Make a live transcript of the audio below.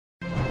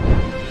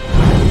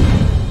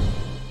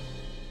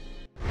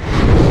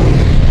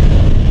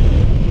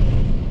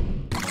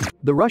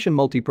The Russian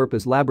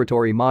multipurpose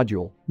laboratory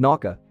module,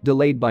 Nauka,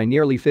 delayed by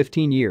nearly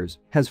 15 years,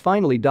 has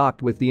finally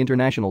docked with the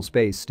International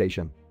Space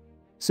Station.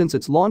 Since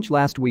its launch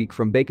last week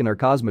from Baikonur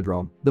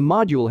Cosmodrome, the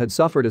module had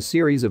suffered a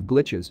series of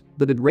glitches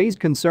that had raised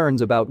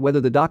concerns about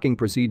whether the docking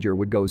procedure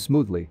would go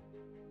smoothly.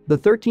 The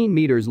 13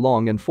 meters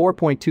long and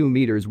 4.2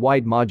 meters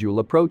wide module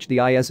approached the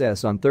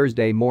ISS on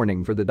Thursday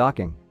morning for the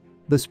docking.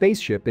 The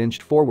spaceship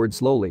inched forward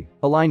slowly,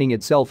 aligning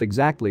itself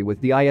exactly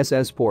with the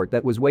ISS port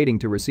that was waiting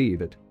to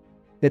receive it.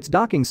 Its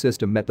docking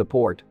system met the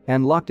port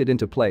and locked it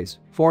into place,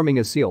 forming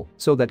a seal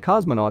so that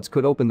cosmonauts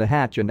could open the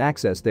hatch and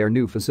access their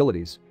new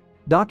facilities.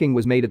 Docking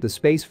was made at the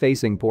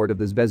space-facing port of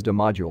the Zvezda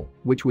module,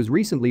 which was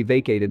recently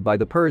vacated by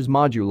the Purs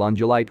module on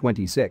July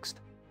 26.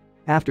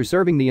 After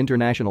serving the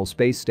International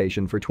Space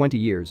Station for 20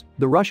 years,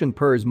 the Russian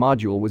Purs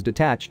module was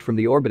detached from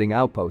the orbiting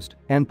outpost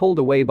and pulled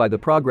away by the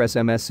Progress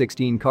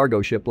MS-16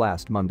 cargo ship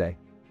last Monday.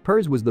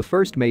 Purs was the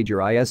first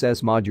major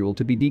ISS module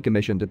to be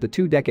decommissioned at the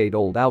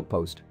two-decade-old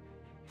outpost.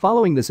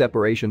 Following the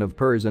separation of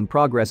Purs and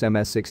Progress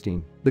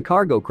MS-16, the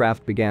cargo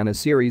craft began a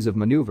series of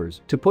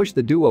maneuvers to push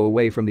the duo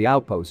away from the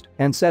outpost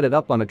and set it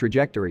up on a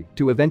trajectory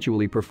to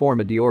eventually perform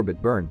a deorbit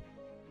burn.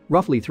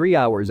 Roughly 3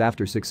 hours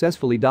after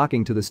successfully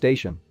docking to the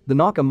station, the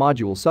Nauka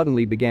module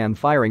suddenly began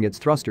firing its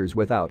thrusters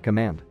without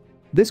command.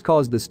 This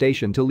caused the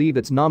station to leave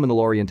its nominal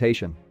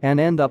orientation and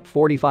end up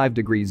 45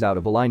 degrees out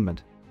of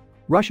alignment.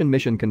 Russian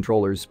mission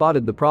controllers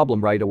spotted the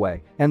problem right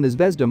away, and the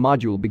Zvezda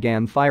module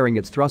began firing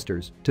its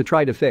thrusters to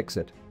try to fix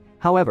it.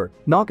 However,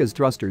 Nauka's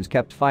thrusters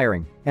kept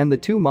firing, and the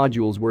two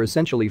modules were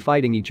essentially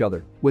fighting each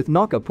other, with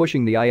Nauka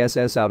pushing the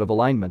ISS out of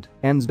alignment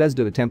and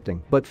Zvezda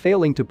attempting but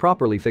failing to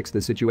properly fix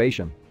the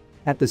situation.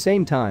 At the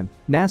same time,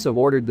 NASA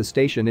ordered the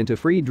station into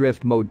free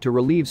drift mode to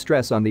relieve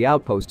stress on the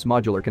outpost's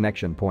modular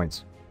connection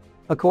points.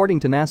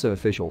 According to NASA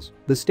officials,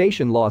 the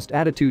station lost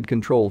attitude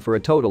control for a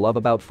total of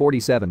about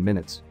 47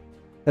 minutes.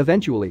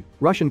 Eventually,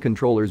 Russian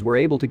controllers were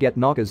able to get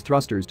Nauka's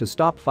thrusters to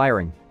stop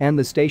firing, and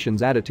the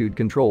station's attitude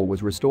control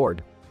was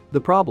restored. The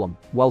problem,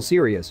 while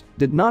serious,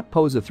 did not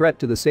pose a threat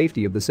to the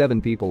safety of the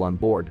 7 people on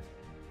board.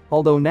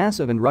 Although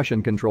NASA and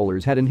Russian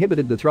controllers had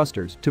inhibited the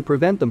thrusters to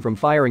prevent them from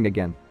firing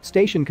again,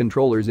 station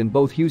controllers in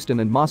both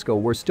Houston and Moscow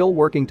were still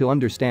working to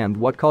understand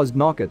what caused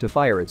Nauka to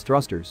fire its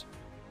thrusters.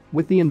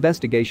 With the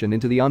investigation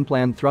into the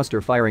unplanned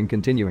thruster firing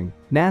continuing,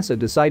 NASA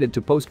decided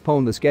to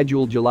postpone the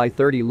scheduled July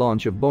 30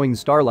 launch of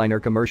Boeing's Starliner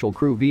commercial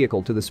crew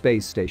vehicle to the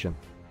space station.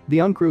 The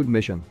uncrewed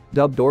mission,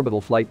 dubbed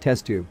Orbital Flight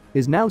Test 2,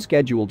 is now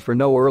scheduled for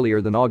no earlier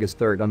than August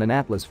 3 on an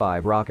Atlas V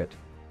rocket.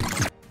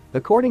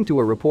 According to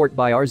a report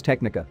by Ars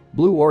Technica,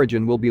 Blue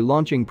Origin will be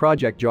launching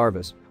Project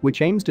Jarvis,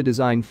 which aims to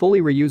design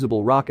fully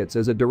reusable rockets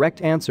as a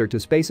direct answer to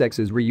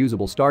SpaceX's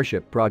reusable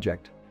Starship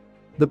project.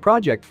 The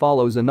project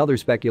follows another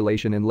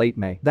speculation in late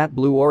May that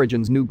Blue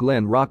Origin's New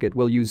Glenn rocket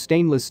will use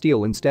stainless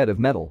steel instead of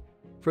metal.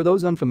 For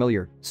those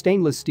unfamiliar,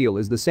 stainless steel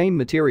is the same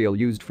material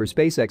used for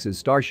SpaceX's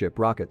Starship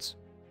rockets.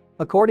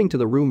 According to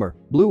the rumor,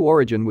 Blue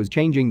Origin was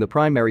changing the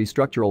primary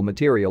structural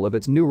material of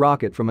its new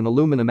rocket from an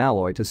aluminum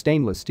alloy to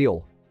stainless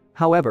steel.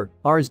 However,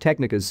 Ars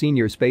Technica's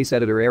senior space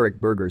editor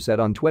Eric Berger said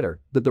on Twitter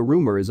that the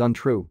rumor is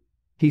untrue.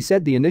 He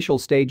said the initial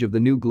stage of the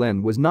New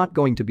Glenn was not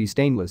going to be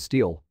stainless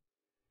steel.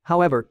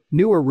 However,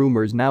 newer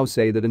rumors now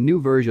say that a new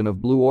version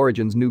of Blue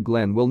Origin's New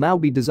Glenn will now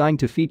be designed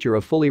to feature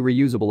a fully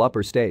reusable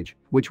upper stage,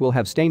 which will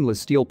have stainless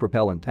steel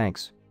propellant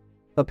tanks.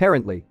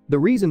 Apparently, the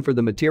reason for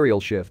the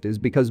material shift is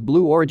because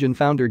Blue Origin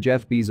founder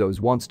Jeff Bezos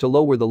wants to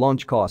lower the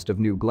launch cost of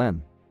New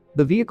Glenn.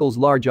 The vehicle's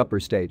large upper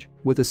stage,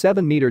 with a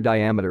 7-meter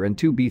diameter and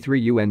 2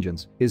 B-3U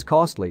engines, is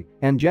costly,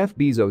 and Jeff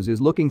Bezos is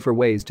looking for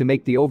ways to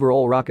make the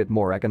overall rocket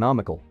more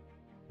economical.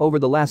 Over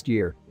the last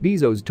year,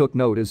 Bezos took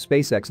note as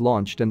SpaceX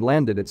launched and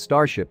landed its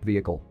Starship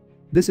vehicle.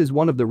 This is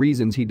one of the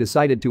reasons he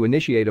decided to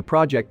initiate a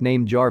project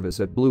named Jarvis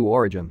at Blue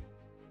Origin.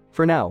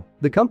 For now,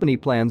 the company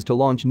plans to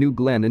launch New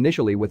Glenn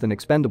initially with an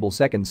expendable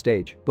second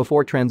stage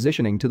before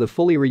transitioning to the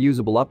fully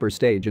reusable upper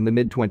stage in the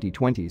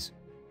mid-2020s.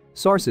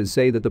 Sources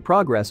say that the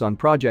progress on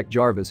Project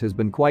Jarvis has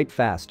been quite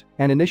fast,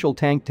 and initial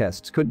tank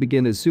tests could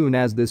begin as soon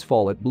as this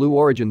fall at Blue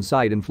Origin's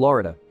site in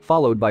Florida,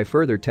 followed by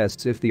further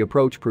tests if the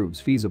approach proves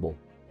feasible.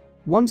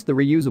 Once the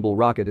reusable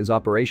rocket is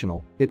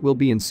operational, it will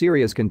be in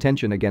serious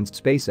contention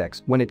against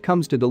SpaceX when it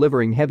comes to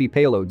delivering heavy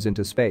payloads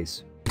into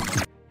space.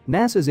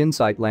 NASA's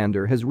InSight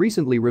lander has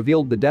recently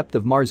revealed the depth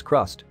of Mars'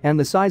 crust and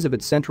the size of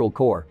its central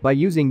core by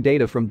using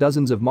data from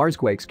dozens of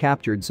Marsquakes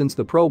captured since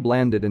the probe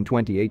landed in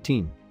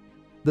 2018.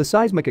 The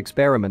seismic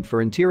experiment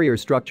for interior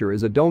structure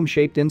is a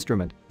dome-shaped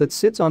instrument that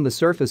sits on the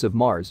surface of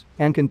Mars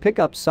and can pick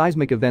up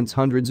seismic events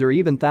hundreds or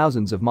even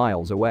thousands of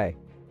miles away.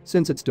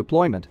 Since its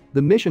deployment,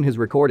 the mission has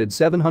recorded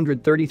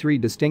 733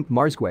 distinct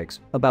Marsquakes,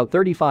 about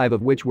 35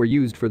 of which were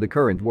used for the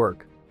current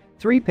work.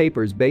 3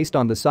 papers based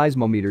on the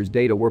seismometer's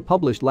data were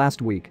published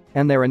last week,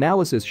 and their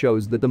analysis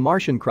shows that the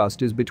Martian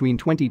crust is between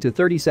 20 to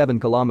 37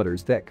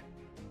 kilometers thick.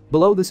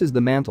 Below this is the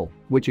mantle,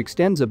 which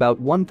extends about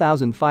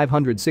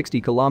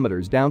 1,560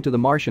 kilometers down to the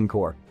Martian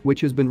core,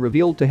 which has been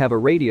revealed to have a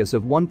radius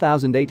of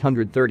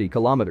 1,830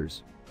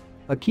 kilometers.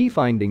 A key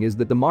finding is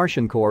that the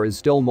Martian core is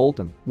still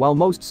molten, while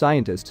most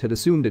scientists had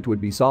assumed it would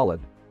be solid.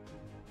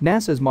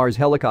 NASA's Mars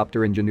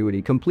helicopter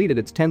Ingenuity completed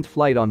its 10th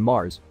flight on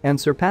Mars and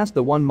surpassed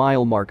the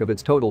 1-mile mark of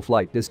its total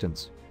flight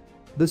distance.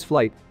 This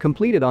flight,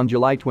 completed on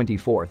July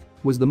 24,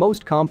 was the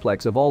most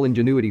complex of all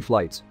Ingenuity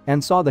flights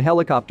and saw the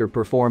helicopter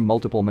perform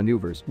multiple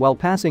maneuvers while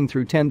passing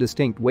through 10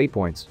 distinct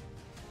waypoints.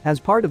 As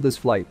part of this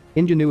flight,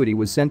 Ingenuity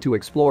was sent to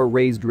explore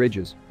Raised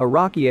Ridges, a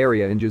rocky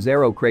area in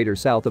Jezero crater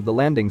south of the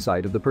landing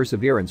site of the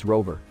Perseverance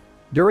rover.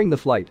 During the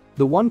flight,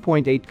 the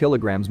 1.8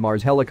 kg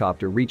Mars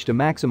helicopter reached a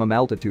maximum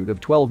altitude of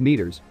 12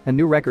 meters, a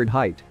new record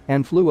height,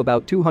 and flew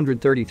about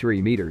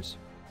 233 meters.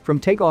 From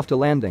takeoff to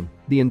landing,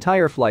 the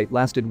entire flight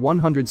lasted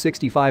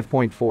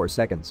 165.4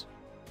 seconds.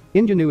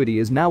 Ingenuity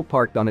is now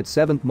parked on its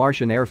 7th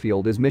Martian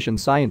airfield as mission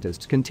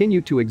scientists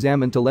continue to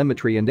examine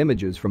telemetry and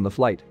images from the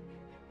flight.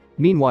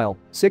 Meanwhile,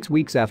 6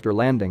 weeks after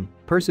landing,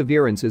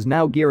 Perseverance is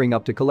now gearing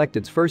up to collect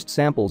its first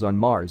samples on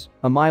Mars,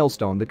 a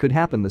milestone that could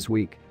happen this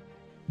week.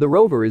 The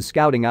rover is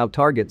scouting out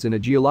targets in a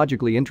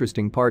geologically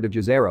interesting part of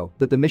Jezero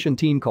that the mission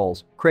team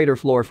calls Crater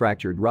Floor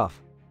Fractured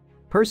Rough.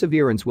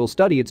 Perseverance will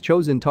study its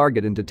chosen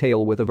target in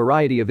detail with a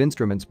variety of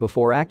instruments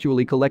before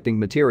actually collecting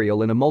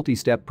material in a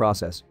multi-step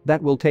process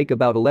that will take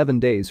about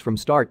 11 days from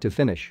start to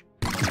finish.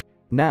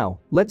 Now,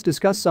 let's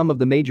discuss some of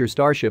the major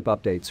Starship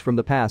updates from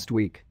the past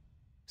week.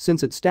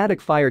 Since its static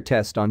fire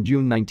test on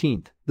June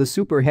 19, the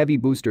Super Heavy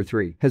Booster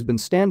 3 has been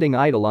standing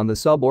idle on the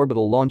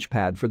suborbital launch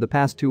pad for the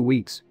past 2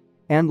 weeks.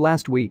 And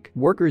last week,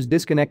 workers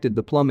disconnected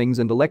the plumbings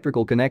and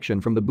electrical connection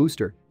from the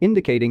booster,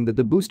 indicating that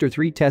the Booster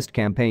 3 test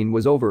campaign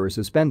was over or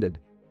suspended.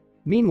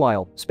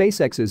 Meanwhile,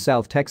 SpaceX's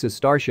South Texas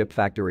Starship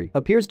factory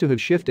appears to have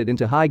shifted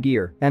into high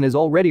gear and is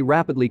already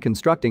rapidly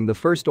constructing the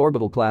first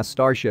orbital-class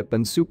Starship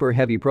and Super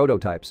Heavy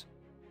prototypes.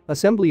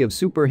 Assembly of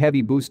Super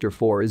Heavy Booster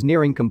 4 is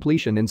nearing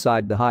completion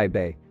inside the high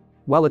bay.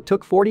 While it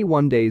took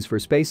 41 days for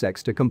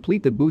SpaceX to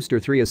complete the Booster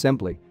 3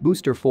 assembly,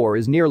 Booster 4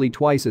 is nearly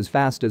twice as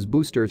fast as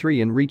Booster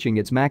 3 in reaching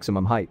its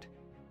maximum height.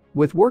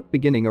 With work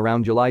beginning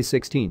around July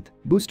 16,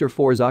 Booster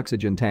 4's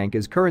oxygen tank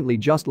is currently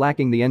just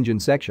lacking the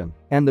engine section,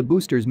 and the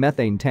booster's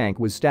methane tank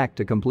was stacked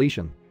to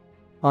completion.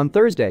 On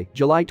Thursday,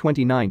 July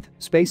 29,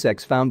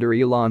 SpaceX founder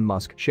Elon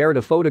Musk shared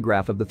a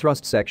photograph of the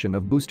thrust section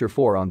of Booster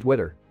 4 on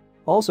Twitter.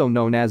 Also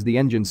known as the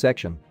engine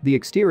section, the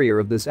exterior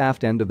of this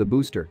aft end of the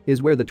booster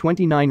is where the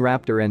 29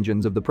 Raptor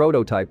engines of the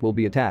prototype will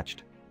be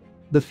attached.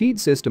 The feed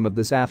system of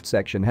this aft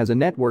section has a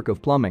network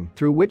of plumbing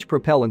through which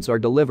propellants are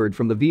delivered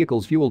from the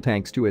vehicle's fuel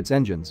tanks to its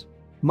engines.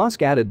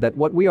 Musk added that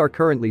what we are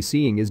currently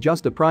seeing is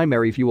just the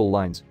primary fuel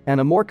lines, and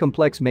a more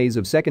complex maze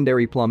of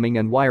secondary plumbing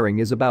and wiring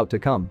is about to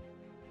come.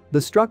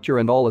 The structure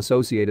and all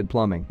associated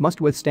plumbing must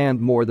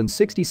withstand more than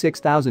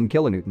 66,000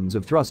 kilonewtons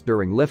of thrust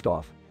during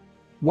liftoff.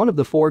 One of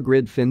the 4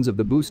 grid fins of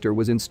the booster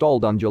was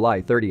installed on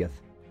July 30.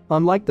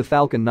 Unlike the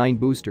Falcon 9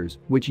 boosters,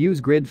 which use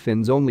grid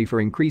fins only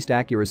for increased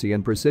accuracy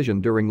and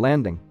precision during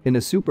landing, in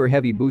a Super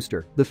Heavy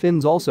booster, the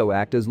fins also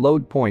act as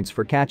load points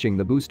for catching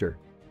the booster.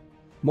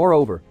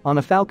 Moreover, on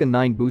a Falcon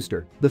 9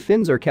 booster, the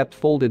fins are kept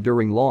folded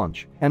during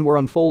launch and were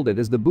unfolded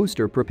as the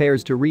booster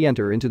prepares to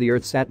re-enter into the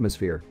Earth's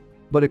atmosphere.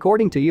 But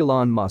according to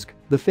Elon Musk,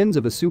 the fins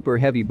of a Super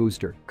Heavy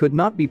booster could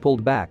not be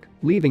pulled back,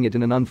 leaving it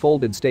in an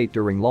unfolded state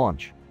during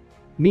launch.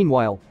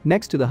 Meanwhile,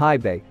 next to the high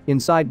bay,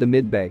 inside the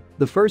mid-bay,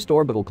 the first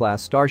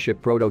orbital-class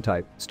Starship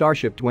prototype,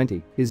 Starship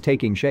 20, is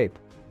taking shape.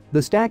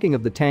 The stacking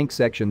of the tank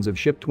sections of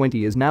Ship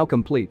 20 is now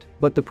complete,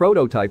 but the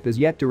prototype is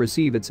yet to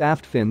receive its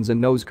aft fins and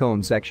nose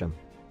cone section.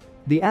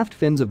 The aft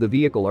fins of the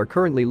vehicle are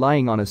currently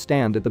lying on a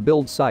stand at the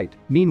build site,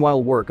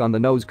 meanwhile work on the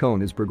nose cone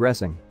is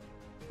progressing.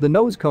 The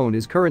nose cone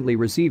is currently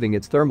receiving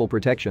its thermal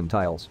protection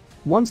tiles.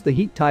 Once the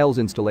heat tiles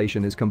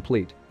installation is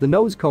complete, the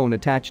nose cone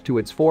attached to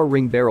its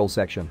 4-ring barrel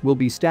section will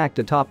be stacked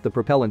atop the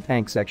propellant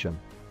tank section.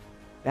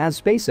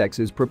 As SpaceX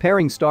is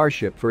preparing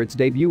Starship for its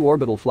debut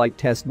orbital flight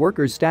test,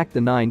 workers stacked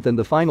the 9th and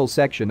the final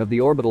section of the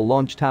orbital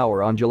launch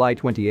tower on July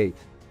 28.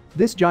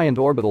 This giant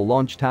orbital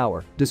launch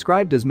tower,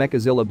 described as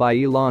Mechazilla by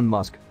Elon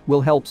Musk, will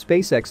help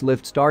SpaceX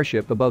lift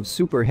Starship above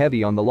Super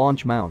Heavy on the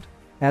launch mount,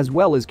 as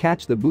well as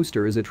catch the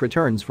booster as it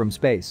returns from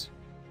space.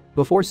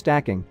 Before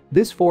stacking,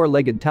 this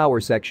 4-legged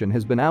tower section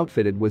has been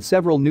outfitted with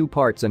several new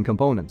parts and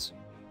components.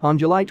 On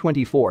July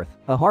 24,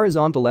 a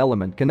horizontal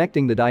element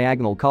connecting the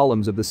diagonal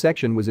columns of the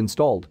section was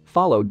installed,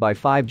 followed by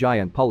 5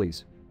 giant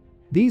pulleys.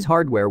 These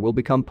hardware will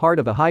become part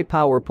of a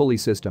high-power pulley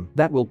system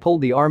that will pull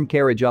the arm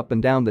carriage up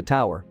and down the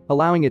tower,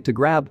 allowing it to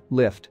grab,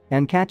 lift,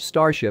 and catch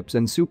Starships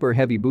and Super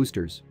Heavy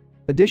boosters.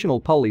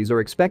 Additional pulleys are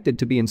expected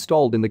to be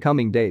installed in the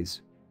coming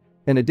days.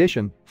 In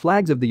addition,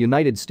 flags of the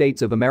United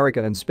States of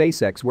America and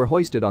SpaceX were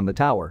hoisted on the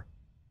tower.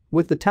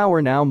 With the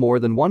tower now more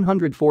than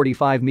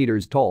 145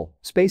 meters tall,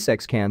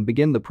 SpaceX can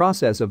begin the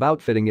process of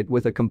outfitting it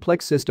with a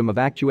complex system of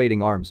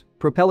actuating arms,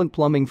 propellant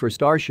plumbing for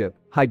Starship,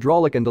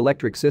 hydraulic and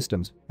electric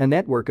systems, a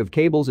network of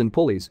cables and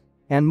pulleys,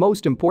 and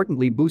most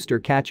importantly booster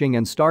catching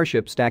and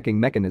Starship stacking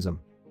mechanism.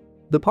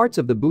 The parts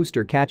of the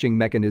booster catching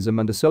mechanism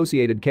and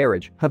associated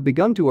carriage have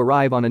begun to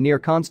arrive on a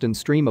near-constant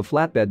stream of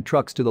flatbed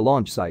trucks to the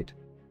launch site.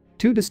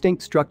 2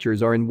 distinct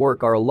structures are in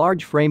work: a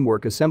large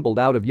framework assembled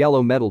out of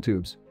yellow metal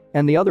tubes,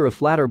 and the other a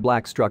flatter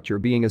black structure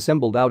being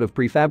assembled out of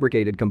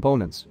prefabricated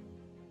components.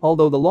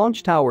 Although the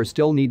launch tower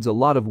still needs a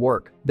lot of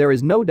work, there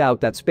is no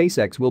doubt that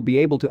SpaceX will be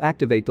able to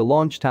activate the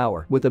launch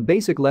tower with a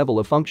basic level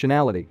of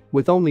functionality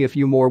with only a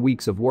few more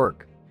weeks of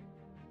work.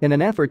 In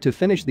an effort to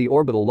finish the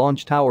orbital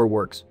launch tower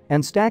works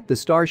and stack the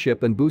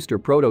Starship and booster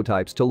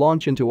prototypes to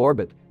launch into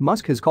orbit,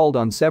 Musk has called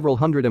on several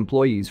hundred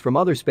employees from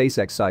other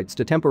SpaceX sites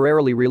to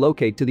temporarily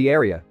relocate to the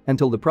area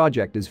until the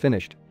project is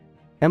finished.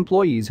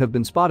 Employees have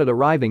been spotted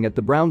arriving at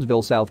the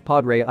Brownsville South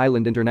Padre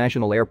Island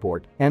International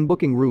Airport and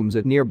booking rooms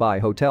at nearby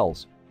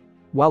hotels.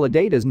 While a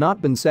date has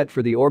not been set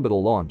for the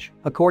orbital launch,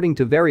 according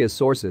to various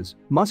sources,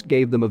 Musk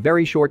gave them a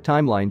very short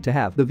timeline to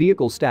have the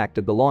vehicle stacked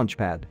at the launch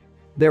pad.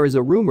 There is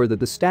a rumor that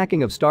the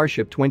stacking of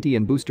Starship 20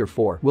 and Booster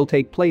 4 will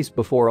take place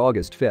before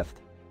August 5.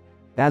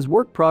 As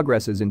work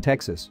progresses in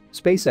Texas,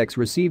 SpaceX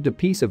received a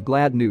piece of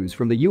glad news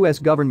from the U.S.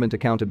 Government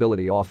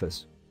Accountability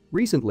Office.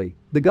 Recently,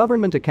 the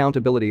Government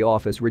Accountability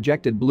Office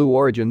rejected Blue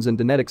Origin's and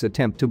Dynetics'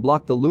 attempt to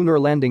block the lunar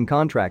landing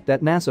contract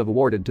that NASA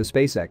awarded to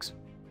SpaceX.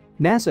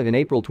 NASA in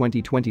April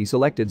 2020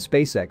 selected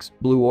SpaceX,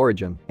 Blue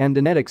Origin, and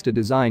Dynetics to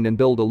design and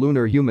build a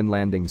lunar human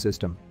landing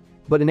system.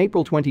 But in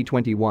April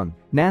 2021,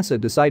 NASA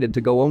decided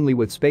to go only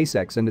with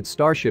SpaceX and its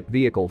Starship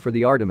vehicle for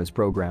the Artemis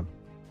program.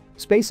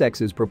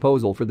 SpaceX's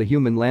proposal for the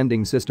Human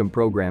Landing System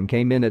program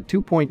came in at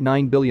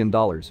 $2.9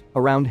 billion,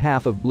 around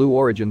half of Blue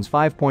Origin's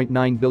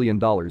 $5.9 billion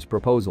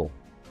proposal.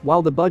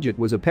 While the budget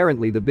was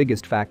apparently the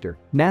biggest factor,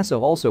 NASA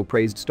also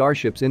praised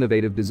Starship's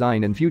innovative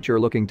design and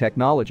future-looking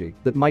technology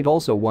that might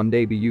also one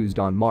day be used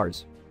on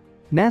Mars.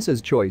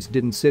 NASA's choice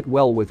didn't sit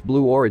well with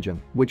Blue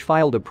Origin, which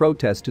filed a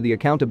protest to the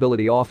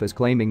Accountability Office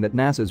claiming that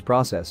NASA's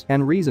process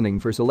and reasoning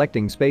for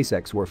selecting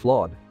SpaceX were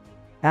flawed.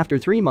 After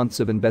 3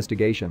 months of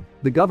investigation,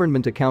 the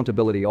Government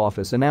Accountability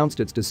Office announced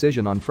its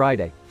decision on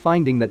Friday,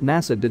 finding that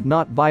NASA did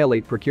not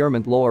violate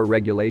procurement law or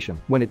regulation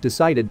when it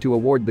decided to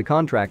award the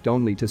contract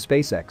only to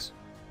SpaceX.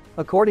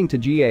 According to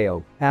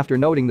GAO, after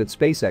noting that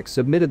SpaceX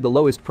submitted the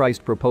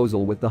lowest-priced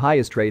proposal with the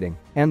highest rating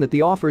and that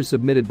the offers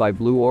submitted by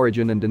Blue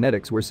Origin and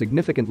Dynetics were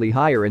significantly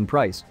higher in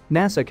price,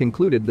 NASA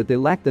concluded that they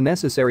lacked the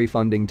necessary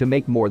funding to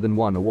make more than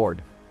one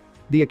award.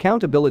 The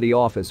Accountability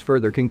Office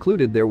further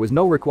concluded there was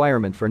no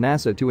requirement for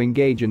NASA to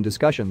engage in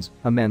discussions,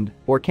 amend,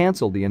 or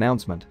cancel the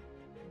announcement.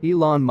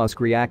 Elon Musk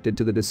reacted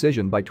to the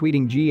decision by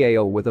tweeting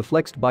GAO with a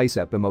flexed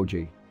bicep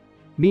emoji.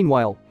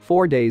 Meanwhile,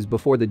 4 days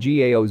before the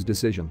GAO's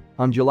decision,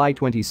 on July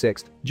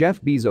 26,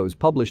 Jeff Bezos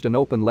published an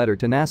open letter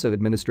to NASA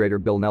Administrator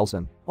Bill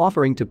Nelson,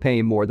 offering to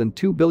pay more than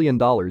 $2 billion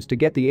to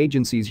get the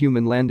agency's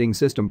Human Landing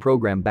System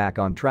program back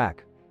on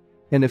track.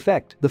 In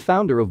effect, the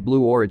founder of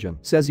Blue Origin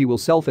says he will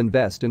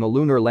self-invest in a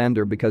lunar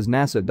lander because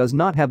NASA does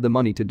not have the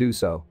money to do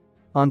so.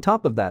 On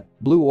top of that,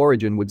 Blue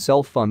Origin would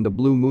self-fund a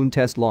Blue Moon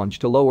test launch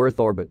to low Earth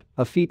orbit,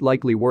 a feat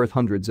likely worth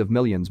hundreds of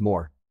millions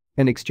more.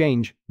 In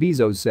exchange,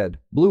 Bezos said,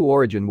 Blue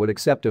Origin would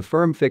accept a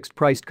firm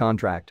fixed-priced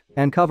contract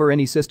and cover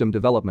any system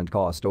development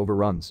cost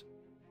overruns.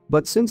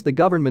 But since the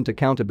Government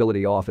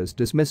Accountability Office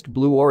dismissed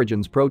Blue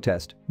Origin's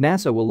protest,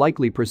 NASA will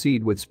likely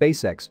proceed with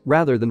SpaceX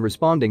rather than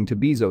responding to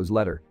Bezos'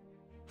 letter.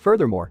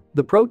 Furthermore,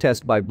 the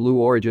protest by Blue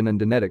Origin and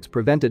Dynetics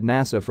prevented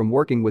NASA from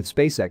working with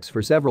SpaceX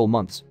for several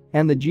months,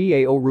 and the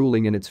GAO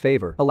ruling in its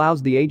favor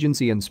allows the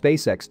agency and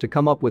SpaceX to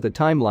come up with a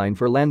timeline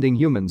for landing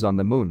humans on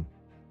the moon.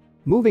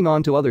 Moving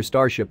on to other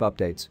Starship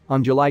updates,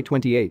 on July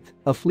 28,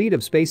 a fleet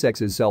of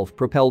SpaceX's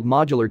self-propelled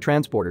modular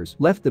transporters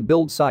left the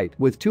build site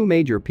with 2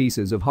 major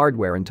pieces of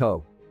hardware in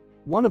tow.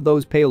 One of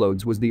those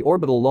payloads was the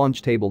orbital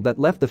launch table that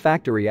left the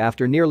factory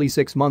after nearly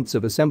 6 months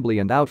of assembly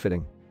and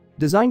outfitting.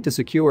 Designed to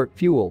secure,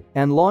 fuel,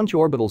 and launch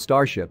orbital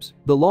starships,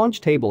 the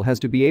launch table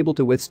has to be able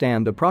to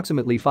withstand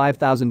approximately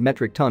 5,000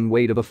 metric ton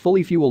weight of a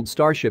fully fueled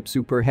Starship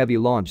Super Heavy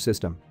launch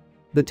system.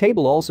 The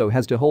table also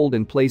has to hold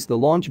in place the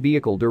launch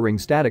vehicle during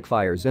static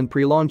fires and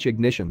pre-launch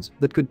ignitions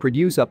that could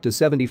produce up to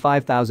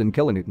 75,000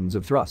 kilonewtons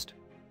of thrust.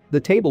 The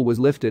table was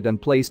lifted and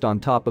placed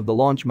on top of the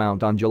launch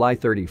mount on July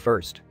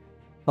 31.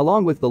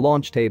 Along with the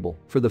launch table,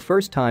 for the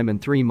first time in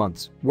 3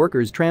 months,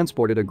 workers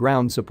transported a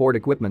ground support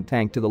equipment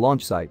tank to the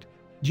launch site.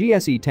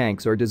 GSE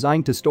tanks are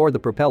designed to store the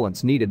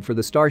propellants needed for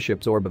the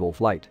Starship's orbital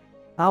flight.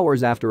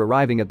 Hours after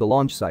arriving at the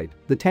launch site,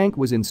 the tank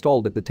was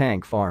installed at the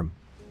tank farm.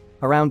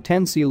 Around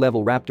 10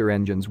 sea-level Raptor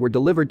engines were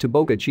delivered to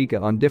Boca Chica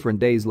on different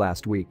days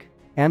last week.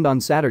 And on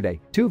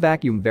Saturday, 2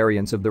 vacuum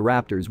variants of the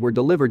Raptors were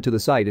delivered to the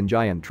site in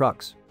giant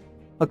trucks.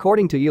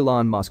 According to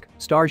Elon Musk,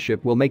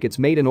 Starship will make its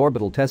maiden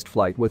orbital test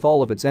flight with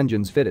all of its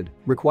engines fitted,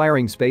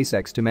 requiring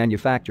SpaceX to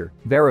manufacture,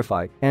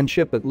 verify, and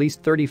ship at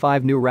least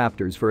 35 new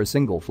Raptors for a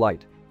single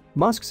flight.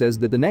 Musk says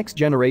that the next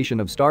generation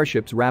of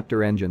Starship's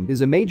Raptor engine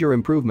is a major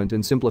improvement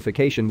in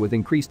simplification with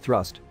increased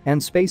thrust, and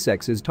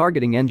SpaceX is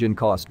targeting engine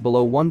cost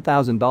below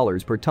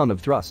 $1,000 per ton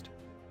of thrust.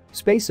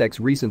 SpaceX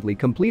recently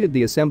completed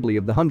the assembly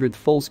of the 100th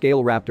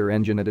full-scale Raptor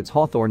engine at its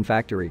Hawthorne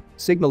factory,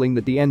 signaling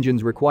that the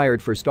engines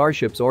required for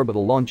Starship's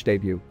orbital launch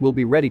debut will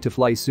be ready to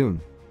fly soon.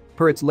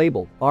 Per its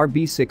label,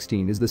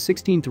 RB-16 is the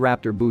 16th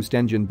Raptor boost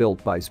engine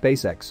built by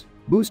SpaceX.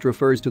 Boost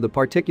refers to the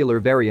particular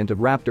variant of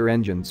Raptor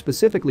engine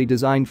specifically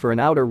designed for an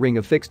outer ring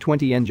of fixed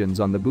 20 engines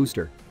on the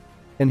booster.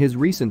 In his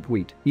recent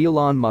tweet,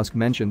 Elon Musk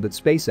mentioned that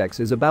SpaceX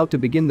is about to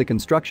begin the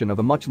construction of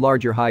a much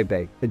larger high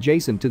bay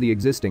adjacent to the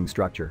existing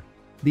structure.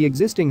 The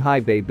existing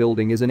high bay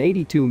building is an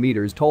 82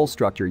 meters tall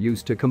structure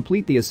used to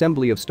complete the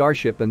assembly of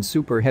Starship and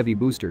Super Heavy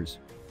boosters.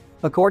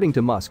 According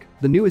to Musk,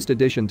 the newest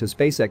addition to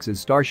SpaceX's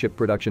Starship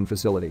production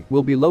facility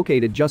will be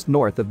located just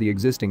north of the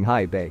existing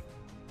high bay.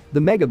 The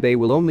mega bay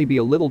will only be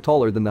a little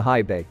taller than the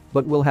high bay,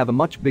 but will have a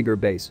much bigger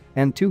base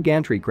and 2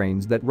 gantry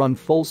cranes that run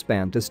full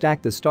span to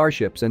stack the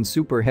Starships and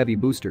Super Heavy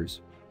boosters.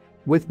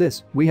 With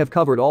this, we have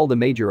covered all the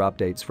major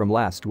updates from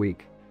last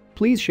week.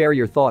 Please share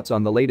your thoughts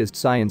on the latest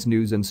science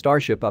news and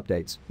Starship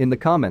updates in the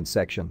comments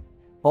section.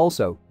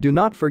 Also, do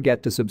not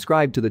forget to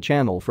subscribe to the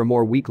channel for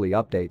more weekly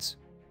updates.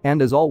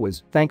 And as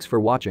always, thanks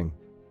for watching.